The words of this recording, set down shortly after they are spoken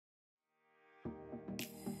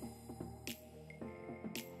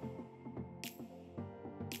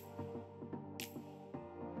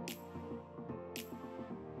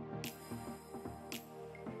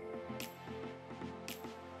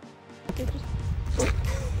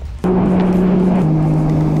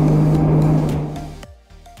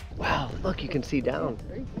can see down.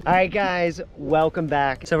 All right, guys, welcome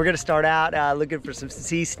back. So we're gonna start out looking for some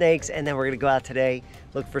sea snakes, and then we're gonna go out today,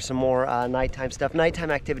 look for some more nighttime stuff.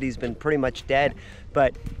 Nighttime activity has been pretty much dead,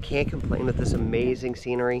 but can't complain with this amazing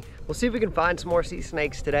scenery. We'll see if we can find some more sea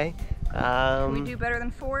snakes today. Can we do better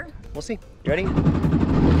than 4? We'll see. You ready?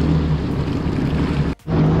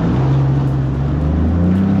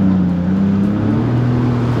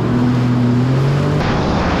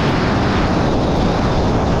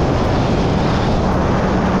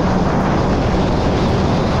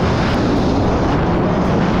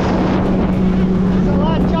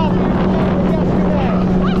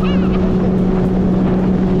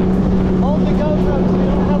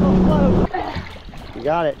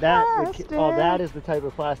 Got it. Oh, that is the type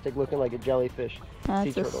of plastic looking like a jellyfish.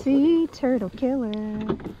 That's a sea turtle killer.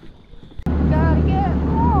 Gotta get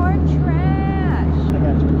more trash. I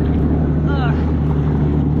got you.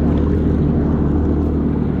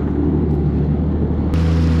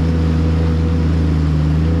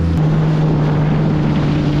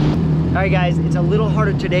 All right, guys, it's a little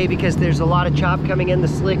harder today because there's a lot of chop coming in. The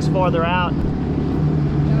slick's farther out.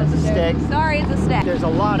 That's a stick. Sorry, it's a stick. There's a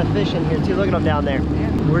lot of fish in here too. Look at them down there. Yeah.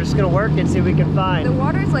 We're just gonna work and see what we can find. The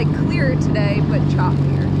water's like clear today, but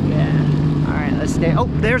choppier. Yeah. All right, let's stay. Oh,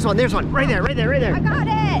 there's one. There's one. Right there. Right there. Right there. I got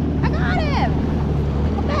it. I got him.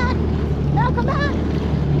 Come back. No, come back.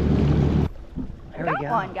 There we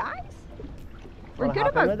go. One, guys. We're good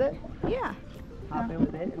hop about in with it. Yeah. Hop in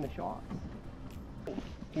with it in the shot.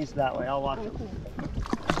 He's that way. I'll watch him.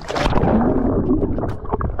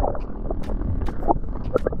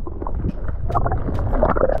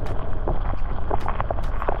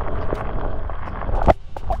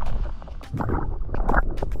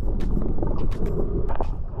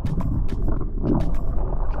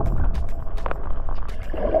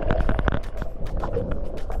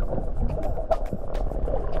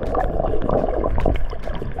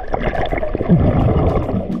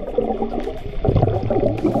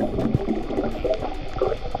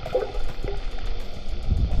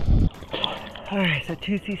 All right, so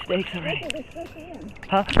 2 sea snakes already.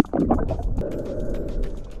 Huh?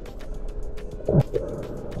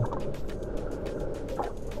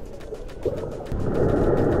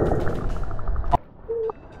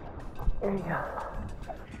 There you go.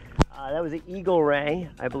 That was an eagle ray,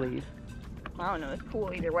 I believe. I don't know. It's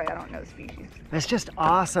cool either way. I don't know the species. It's just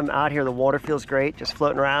awesome out here. The water feels great, just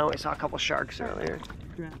floating around. We saw a couple sharks earlier.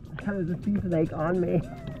 There's a sea snake on me.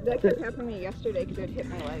 That kept happening to me yesterday because it hit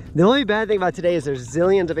my leg. The only bad thing about today is there's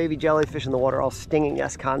zillions of baby jellyfish in the water all stinging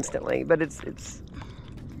us constantly, but it's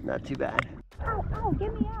not too bad. Ow, ow,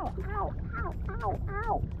 get me out. Ow, ow, ow,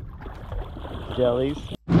 ow. Jellies.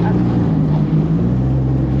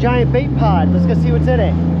 Giant bait pod. Let's go see what's in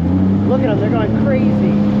it. Look at them, they're going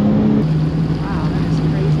crazy. Wow, that is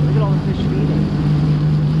crazy. Look at all the fish feeding.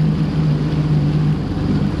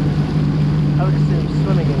 I would assume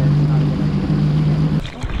swimming in it is not a good idea.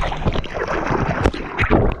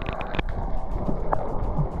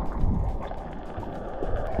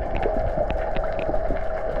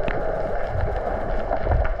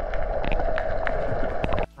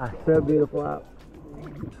 So beautiful out.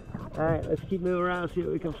 All right, let's keep moving around and see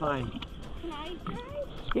what we can find. Can I try?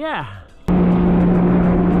 Yeah.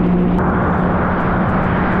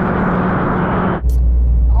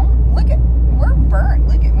 Oh, look at, we're burnt.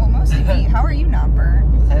 Look at, well, mostly me. How are you not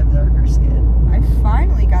burnt? I have darker skin. I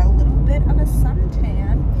finally got a little bit of a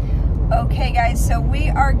suntan. Okay, guys, so we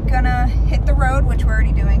are gonna hit the road, which we're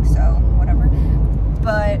already doing, so whatever.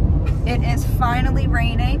 But it is finally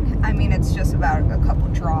raining. I mean, it's just about a couple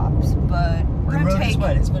drops, but we're gonna take.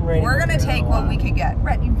 It's been raining. We're gonna take what we could get.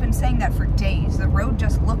 Rhett, you've been saying that for days. The road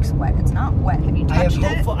just looks wet. It's not wet. Have you touched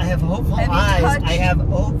it? I have hopeful eyes. I have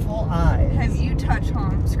hopeful eyes. Have you touched?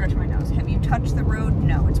 Hold on, scratch my nose. Have you touched the road?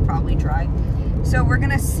 No, it's probably dry. So we're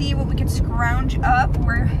gonna see what we can scrounge up.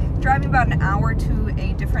 We're driving about an hour to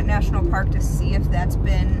a different national park to see if that's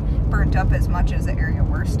been burnt up as much as the area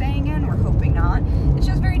we're staying in. We're hoping not. It's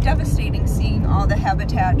just very devastating seeing all the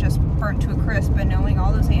habitat just burnt to a crisp and knowing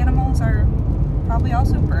all those animals are probably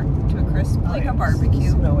also burnt to a crisp, like a barbecue.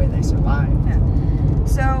 There's no way they survive. Yeah.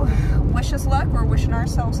 So wish us luck. We're wishing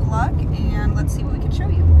ourselves luck, and let's see what we can show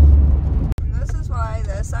you. This is why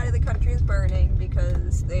the side of the country is burning,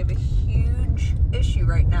 because they have a huge issue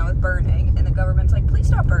right now with burning, and the government's like, please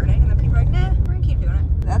stop burning, and then people are like, nah, we're gonna keep doing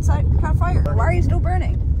it. That side caught fire. Why are you still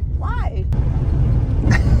burning? Why?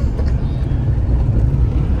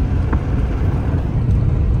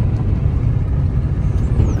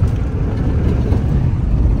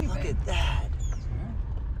 Look at that.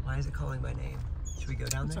 Why is it calling my name? Should we go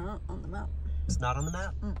down there? It's not on the map. It's not on the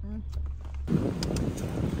map? Mm-mm.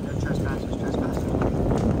 No trespassers, trespassers.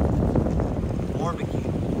 Barbecue.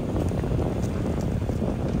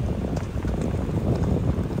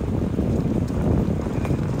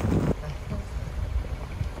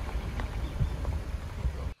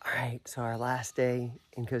 All right, so our last day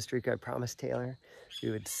in Costa Rica, I promised Taylor we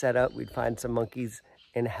would set up, we'd find some monkeys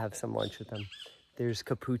and have some lunch with them. There's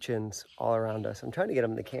capuchins all around us. I'm trying to get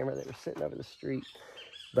them in the camera. They were sitting over the street,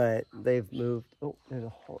 but they've moved. Oh, there's a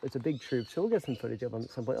whole, it's a big troop, so we'll get some footage of them at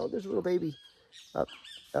some point. Oh, there's a little baby up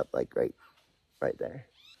like right there.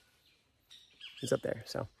 He's up there,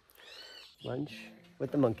 so lunch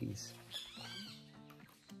with the monkeys.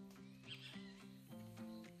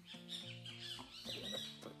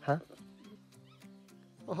 Huh?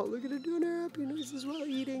 Oh, look at her doing her happy noises while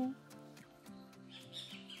eating.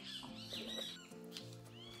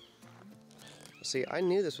 See, I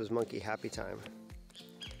knew this was monkey happy time. I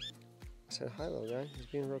said, hi, little guy. He's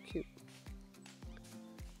being real cute.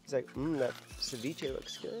 He's like, that ceviche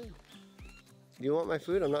looks good. Do you want my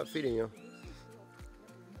food? I'm not feeding you.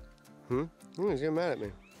 He's getting mad at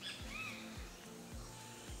me.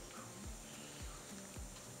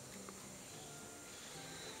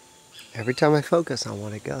 Every time I focus on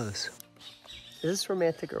what it goes. Is this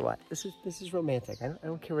romantic or what? This is romantic. I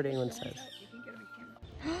don't care what anyone says.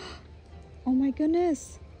 Oh my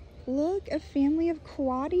goodness. Look, a family of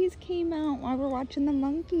coatis came out while we're watching the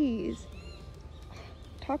monkeys.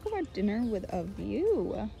 Talk about dinner with a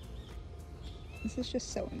view. This is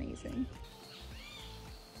just so amazing.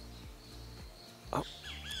 Oh,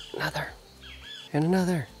 another. And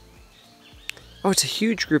another. Oh, it's a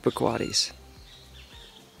huge group of coatis.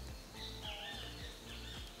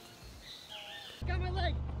 Got my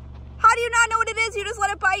leg. How do you not know what it is? You just let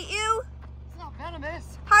it bite you? It's not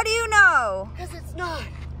venomous. How do you know? Because it's not.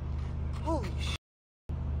 Holy sh**.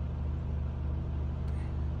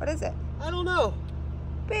 What is it? I don't know.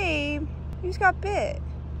 Babe, you just got bit.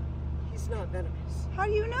 He's not venomous. How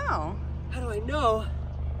do you know? How do I know?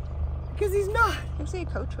 Because he's not. You see a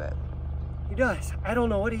coach whip. He does. I don't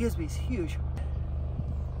know what he is, but he's huge.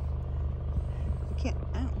 You can't,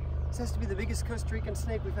 oh. This has to be the biggest Costa Rican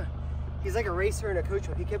snake we've had. He's like a racer in a coach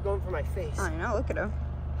whip. He kept going for my face. I know, look at him.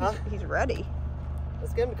 Huh? He's ready.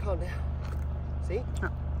 Let's get him to calm down. See? Oh.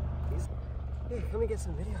 He's, hey, come and get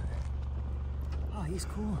some video. Oh, he's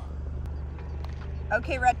cool.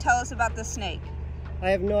 Okay, Rhett, tell us about the snake. I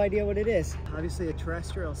have no idea what it is. Obviously a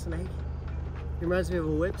terrestrial snake. It reminds me of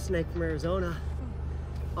a whip snake from Arizona.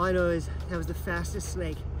 All I know is that was the fastest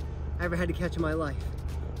snake I ever had to catch in my life.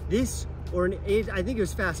 This, or I think it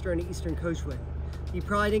was faster in an eastern coach whip. You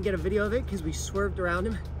probably didn't get a video of it because we swerved around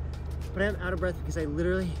him, but I'm out of breath because I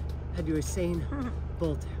literally had to Usain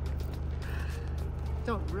Bolt him.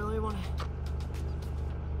 Don't really want to.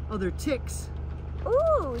 Oh, they're ticks.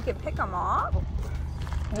 Ooh, we can pick them off.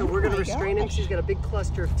 So we're gonna restrain him. She's got a big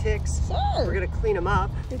cluster of ticks. Sure. We're gonna clean him up.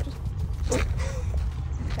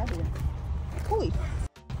 Holy.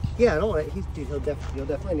 Yeah, I don't want to. Dude, he'll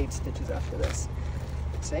definitely need stitches after this.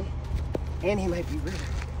 See? And he might be rude.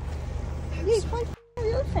 He's probably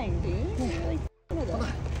your thing, dude. Yeah. Like, hold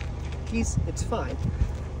on. It's fine.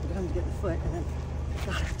 We're gonna have to get the foot and then,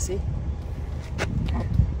 got it, see? Oh,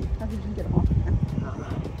 how did you get him off? I don't know.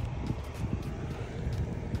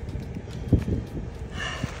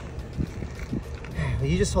 Well,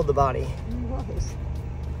 you just hold the body.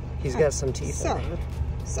 He's got some teeth.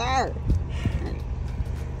 Sir.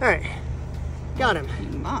 All right, got him. He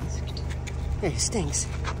musked. Yeah, he stinks.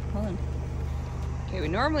 Hold on. Okay, we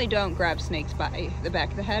normally don't grab snakes by the back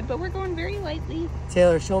of the head, but we're going very lightly.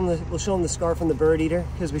 Taylor, we'll show him the scar from the bird eater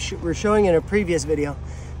because we're showing in a previous video,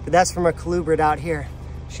 but that's from a colubrid out here.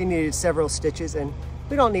 She needed several stitches, and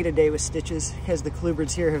we don't need a day with stitches because the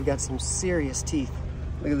colubrids here have got some serious teeth.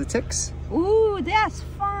 Look at the ticks. Ooh, that's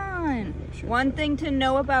fun. Sure. One thing to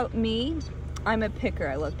know about me, I'm a picker.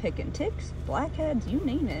 I love picking ticks, blackheads, you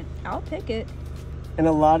name it. I'll pick it. And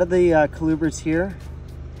a lot of the colubrids here,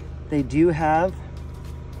 they do have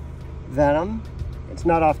venom. It's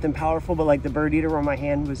not often powerful, but like the bird eater where my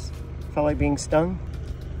hand felt like being stung.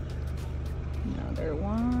 Another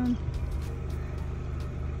one.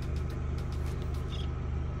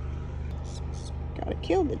 Gotta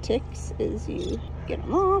kill the ticks as you get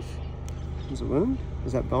them off. Is it a wound?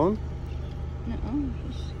 Is that bone? No,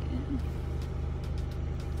 just skin.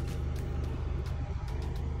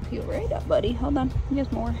 Heal right up, buddy. Hold on.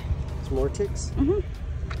 There's more. There's more ticks? Mm-hmm.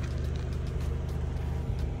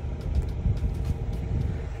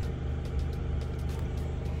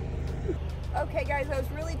 Okay, guys, that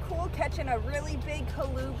was really cool catching a really big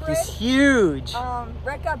colubrid. He's huge.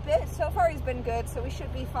 Rhett got bit. So far, he's been good, so we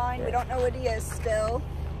should be fine. Yeah. We don't know what he is still.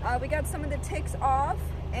 We got some of the ticks off,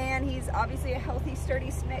 and he's obviously a healthy,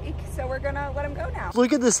 sturdy snake, so we're gonna let him go now.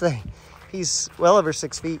 Look at this thing. He's well over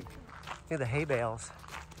 6 feet. Look at the hay bales.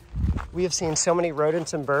 We have seen so many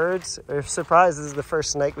rodents and birds. We're surprised this is the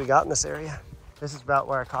first snake we got in this area. This is about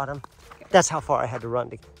where I caught him. That's how far I had to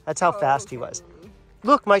run. That's how fast he was.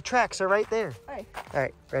 Look, my tracks are right there. Hey. All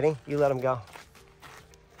right, ready? You let him go.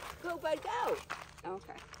 Go, bud, go.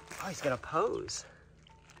 Okay. Oh, he's gonna pose.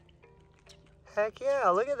 Heck yeah,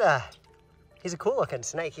 look at that. He's a cool looking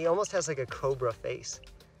snake. He almost has like a cobra face.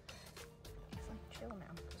 He's like chill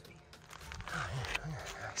now. Oh, yeah,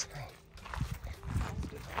 that's great.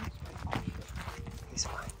 He's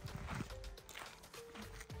fine.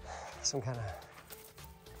 Some kind of...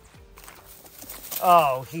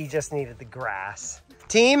 Oh, he just needed the grass.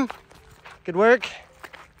 Team, good work.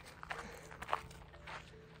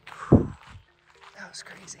 That was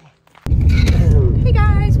crazy. Hey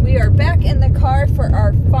guys, we are back in the car for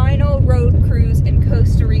our final road cruise in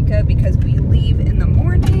Costa Rica because we leave in the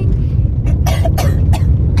morning.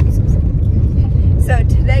 So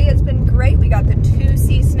today has been great. We got the 2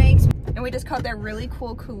 sea snakes, and we just caught that really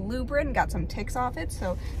cool colubrid and got some ticks off it.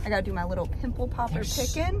 So I gotta do my little pimple popper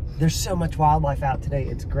picking. There's so much wildlife out today.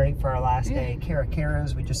 It's great for our last day.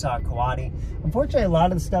 Caracaras, we just saw a coati. Unfortunately, a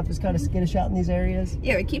lot of the stuff is kind of skittish out in these areas.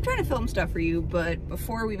 Yeah, we keep trying to film stuff for you, but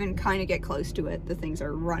before we even kind of get close to it, the things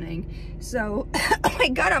are running. So, oh my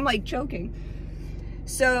God, I'm like choking.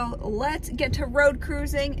 So let's get to road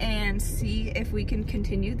cruising and see if we can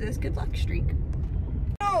continue this good luck streak.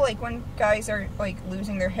 You know, like when guys are like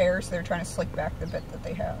losing their hair, so they're trying to slick back the bit that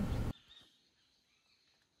they have.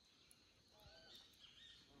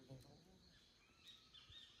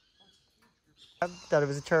 I thought it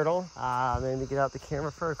was a turtle. Maybe get out the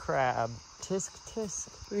camera for a crab. Tisk,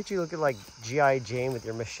 tisk. Look at you looking like G.I. Jane with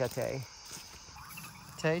your machete.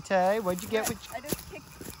 Tay, what'd you get? I just kicked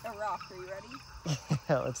a rock. Are you ready?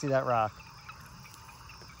 Yeah, let's see that rock.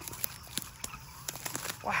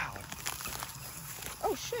 Wow.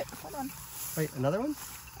 Oh shit, hold on. Wait, another one?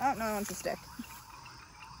 Oh, no, it's a stick.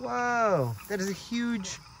 Whoa, that is a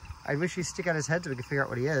huge... I wish he'd stick out his head so we could figure out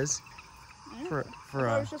what he is. I thought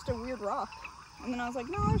it was just a weird rock. And then I was like,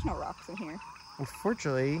 no, there's no rocks in here.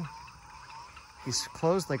 Unfortunately, he's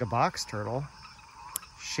closed like a box turtle,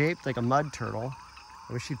 shaped like a mud turtle.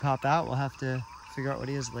 I wish he'd pop out. We'll have to figure out what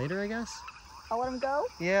he is later, I guess. I'll let him go?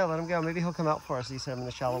 Yeah, let him go. Maybe he'll come out for us. You said him in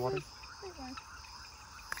the shallow water.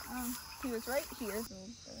 He was right here.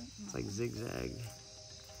 It's like zigzag.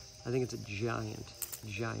 I think it's a giant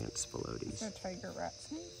Spilotes. Is that a tiger rat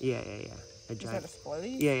snake? Yeah. A Is giant. that a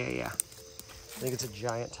Spilotes? Yeah. I think it's a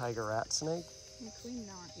giant tiger rat snake. Can we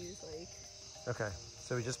not use like... Okay,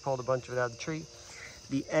 so we just pulled a bunch of it out of the tree.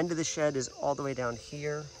 The end of the shed is all the way down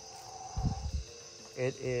here.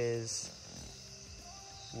 It is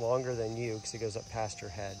longer than you because it goes up past your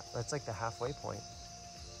head. That's like the halfway point.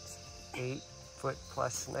 It's 8 foot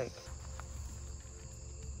plus snake.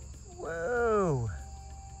 Whoa!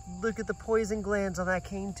 Look at the poison glands on that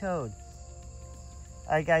cane toad.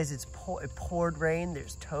 All right, guys, it poured rain.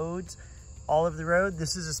 There's toads all over the road.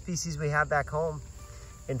 This is a species we have back home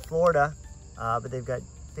in Florida, but they've got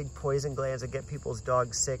big poison glands that get people's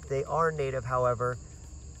dogs sick. They are native, however,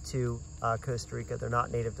 to Costa Rica. They're not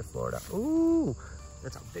native to Florida. Ooh,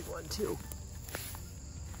 that's a big one too.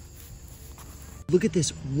 Look at this,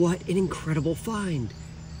 what an incredible find.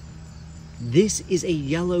 This is a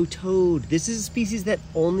yellow toad. This is a species that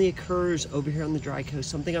only occurs over here on the dry coast,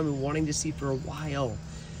 something I've been wanting to see for a while.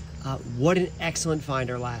 What an excellent find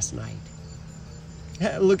our last night.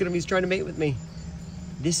 Look at him, he's trying to mate with me.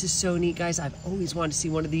 This is so neat, guys. I've always wanted to see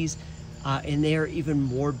one of these, and they're even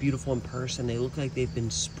more beautiful in person. They look like they've been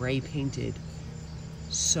spray painted.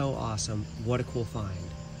 So awesome. What a cool find.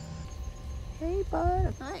 Hey,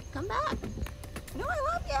 bud. All right, come back. No, I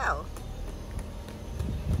love you.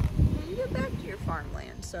 You get back to your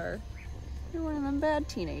farmland, sir. You're one of them bad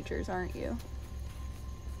teenagers, aren't you?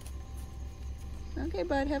 Okay,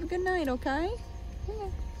 bud. Have a good night, okay? Yeah.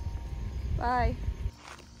 Bye.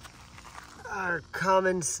 Our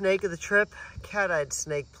common snake of the trip, cat-eyed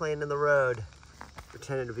snake playing in the road,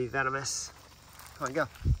 pretending to be venomous. Come on, go.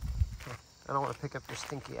 Okay. I don't want to pick up your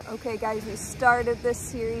stinky eye. Okay, guys, we started this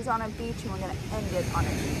series on a beach and we're going to end it on a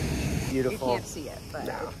beach. Beautiful. You can't see it,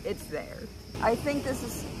 but it's there. I think this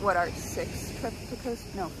is, what, our 5th trip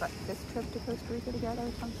to Costa Rica together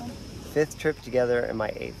or something? 5th trip together and my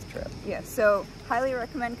 8th trip. Yeah, so highly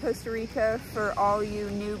recommend Costa Rica for all you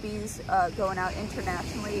newbies going out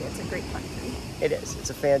internationally. It's a great country. It is. It's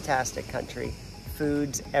a fantastic country.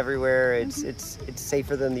 Food's everywhere. It's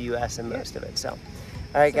safer than the U.S. in most of it. So, all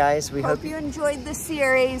right, guys, we hope you enjoyed the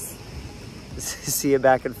series. See you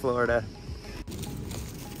back in Florida.